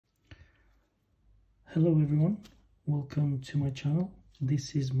Hello everyone, welcome to my channel.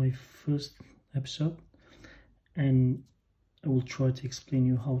 This is my first episode and I will try to explain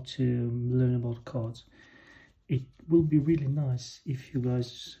you how to learn about cards. It will be really nice if you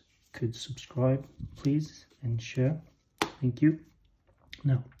guys could subscribe please and share. Thank you.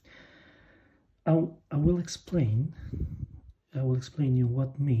 Now I will explain you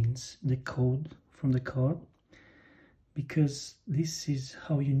what means the code from the card, because this is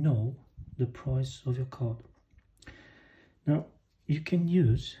how you know the price of your card. Now you can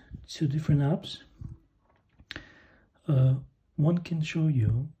use two different apps. One can show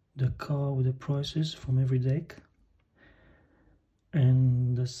you the card with the prices from every deck,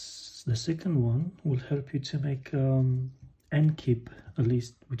 and the second one will help you to make and keep a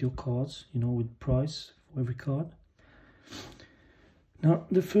list with your cards, you know, with price for every card. Now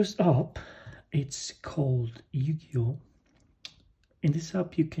the first app, it's called YuGiOh. In this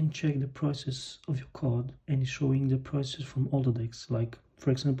app you can check the prices of your card and it's showing the prices from all the decks. Like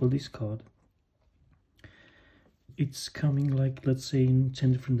for example this card, it's coming like, let's say, in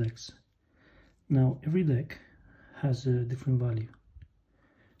 10 different decks. Now every deck has a different value.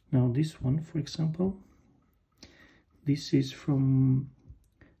 Now this one, for example, this is from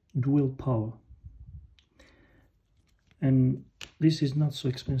Dual Power, and this is not so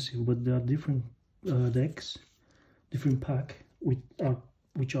expensive, but there are different decks, different pack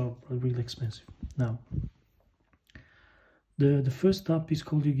which are really expensive. Now the first app is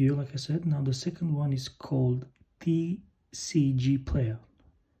called YuGiOh, like I said. Now the second one is called TCG Player.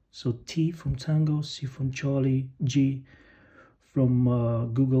 So T from Tango, C from Charlie, G from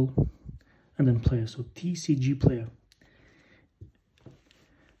Google, and then Player. So TCG Player.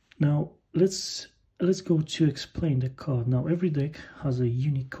 Now let's go to explain the card. Now every deck has a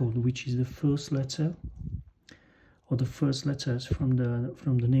unique code, which is the first letter or the first letters from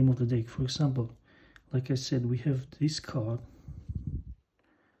the name of the deck. For example, like I said, we have this card,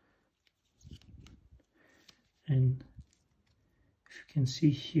 and if you can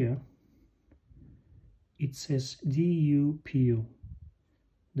see here, it says DUPO,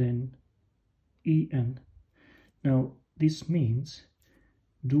 then EN. Now this means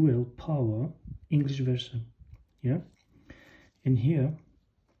Dual Power English version, yeah. And here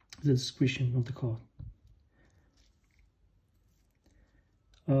the description of the card.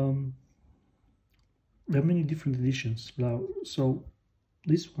 There are many different editions now, so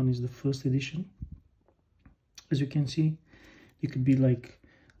this one is the first edition. As you can see, it could be like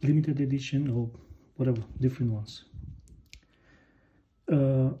limited edition or whatever, different ones.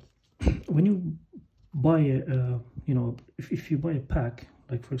 When you buy a you know, if you buy a pack,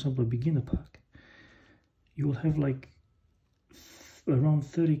 like for example a beginner pack, you will have like around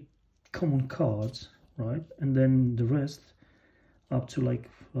 30 common cards, right? And then the rest up to like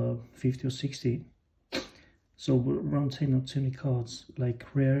 50 or 60, so around 10 or 20 cards, like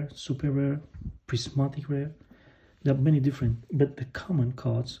rare, super rare, prismatic rare. There are many different, but the common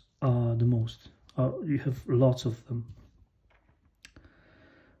cards are the most. You have lots of them.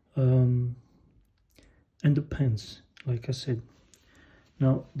 And the pens, like I said.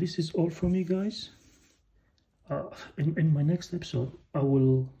 Now this is all from me, guys. In my next episode I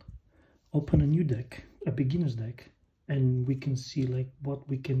will open a new deck, a beginner's deck, and we can see like what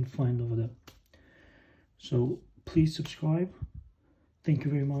we can find over there. So please subscribe. Thank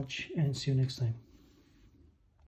you very much and see you next time.